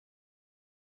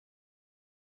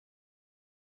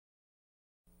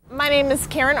My name is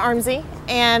Karen Armsey,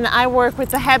 and I work with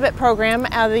the H.A.B.I.T program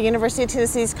out of the University of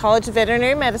Tennessee's College of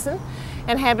Veterinary Medicine.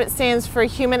 And H.A.B.I.T stands for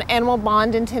Human-Animal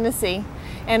Bond in Tennessee.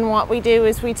 And what we do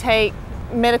is we take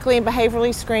medically and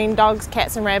behaviorally screened dogs,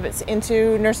 cats, and rabbits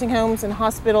into nursing homes and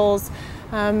hospitals,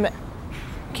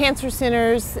 cancer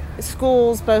centers,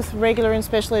 schools, both regular and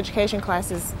special education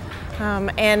classes.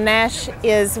 And Nash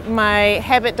is my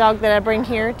H.A.B.I.T dog that I bring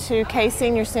here to K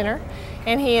Senior Center.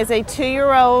 And he is a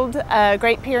 2-year-old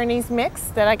Great Pyrenees mix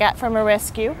that I got from a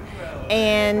rescue.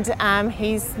 And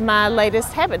he's my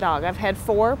latest H.A.B.I.T dog. I've had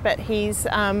 4, but he's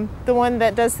the one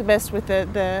that does the best with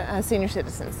the senior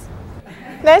citizens.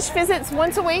 Nash visits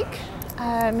once a week.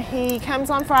 He comes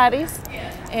on Fridays.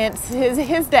 It's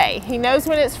his day. He knows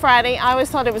when it's Friday. I always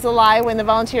thought it was a lie when the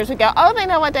volunteers would go, oh, they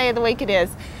know what day of the week it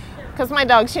is. Because my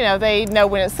dogs, you know, they know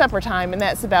when it's supper time and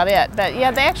that's about it. But yeah,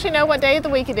 they actually know what day of the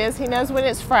week it is. He knows when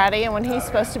it's Friday and when he's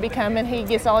supposed to be coming. He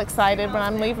gets all excited when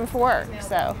I'm leaving for work.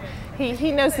 So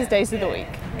he knows his days of the week.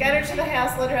 Got her to the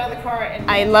house, let her out of the car.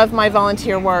 I love my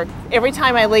volunteer work. Every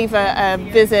time I leave a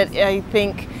visit, I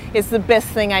think it's the best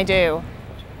thing I do.